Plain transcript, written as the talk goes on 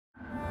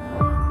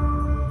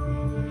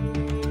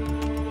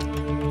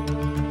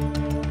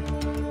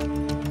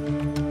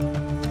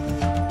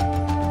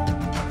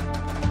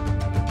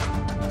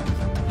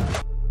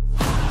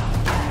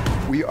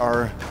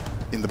are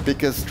in the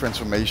biggest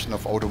transformation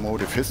of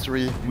automotive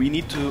history. We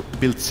need to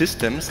build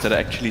systems that are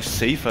actually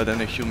safer than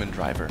a human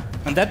driver.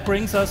 And that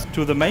brings us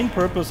to the main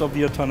purpose of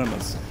the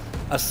autonomous.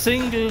 A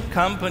single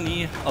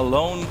company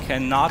alone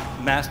cannot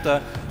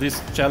master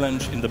this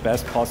challenge in the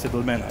best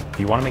possible manner. If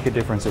you want to make a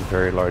difference at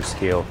very large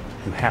scale,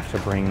 you have to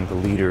bring the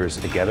leaders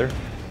together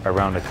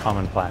around a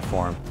common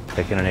platform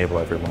that can enable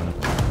everyone.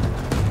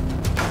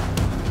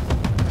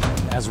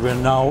 As we're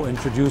now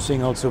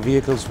introducing also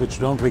vehicles which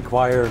don't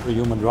require a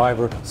human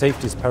driver,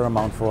 safety is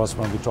paramount for us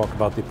when we talk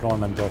about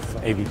deployment of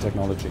AV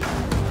technology.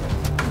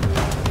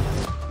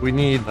 We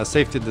need a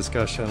safety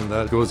discussion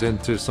that goes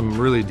into some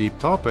really deep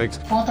topics.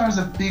 What are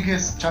the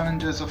biggest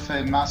challenges of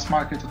a mass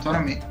market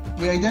autonomy?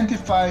 We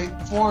identify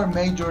 4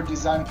 major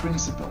design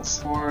principles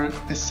for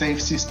a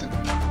safe system.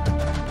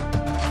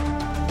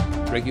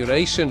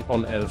 Regulation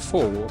on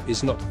L4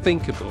 is not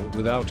thinkable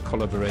without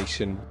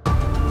collaboration.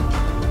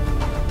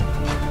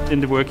 In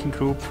the working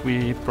group,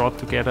 we brought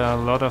together a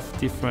lot of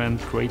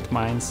different great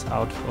minds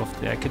out of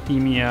the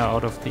academia,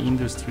 out of the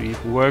industry,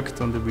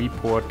 worked on the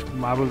report,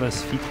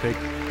 marvelous feedback.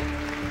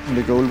 And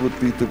the goal would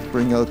be to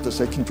bring out the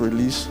second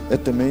release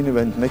at the main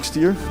event next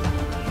year.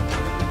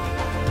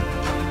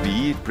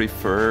 We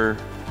prefer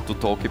to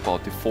talk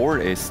about the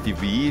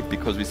 4SDV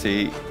because we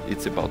say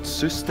it's about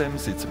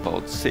systems, it's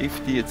about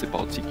safety, it's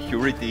about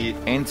security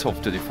and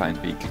software-defined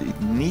vehicle.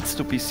 It needs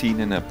to be seen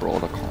in a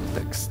broader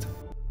context.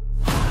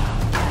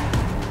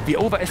 We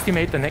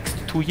overestimate the next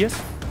 2 years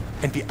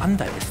and we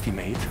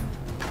underestimate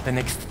the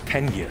next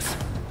 10 years.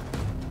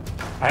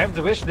 I have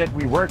the wish that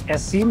we work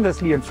as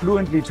seamlessly and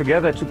fluently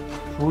together to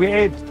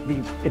create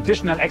the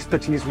additional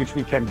expertise which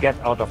we can get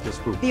out of this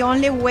group. The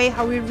only way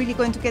how we're really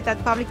going to get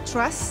that public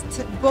trust,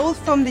 both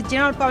from the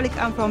general public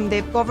and from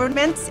the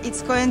governments,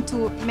 it's going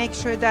to make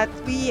sure that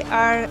we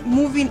are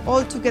moving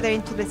all together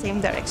into the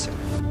same direction.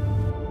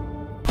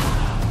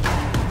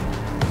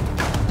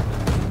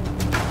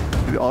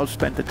 We all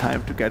spend the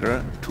time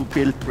together to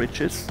build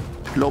bridges,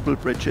 global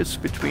bridges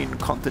between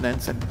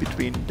continents and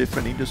between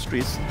different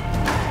industries.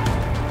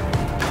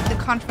 The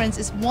conference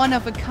is one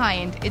of a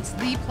kind. It's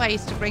the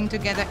place to bring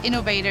together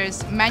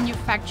innovators,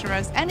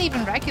 manufacturers, and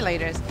even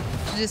regulators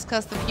to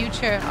discuss the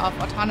future of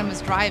autonomous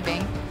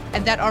driving.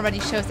 And that already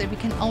shows that we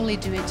can only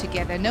do it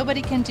together.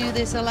 Nobody can do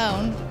this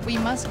alone. We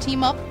must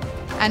team up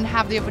and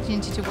have the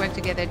opportunity to work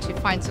together to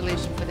find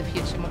solutions for the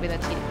future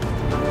mobility.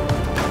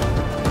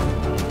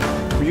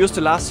 We used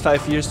the last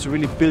 5 years to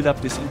really build up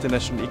this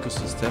international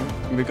ecosystem.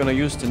 And we're going to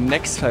use the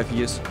next 5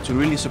 years to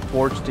really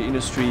support the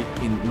industry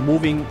in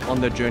moving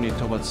on their journey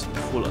towards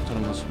full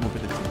autonomous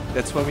mobility.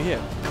 That's why we're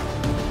here.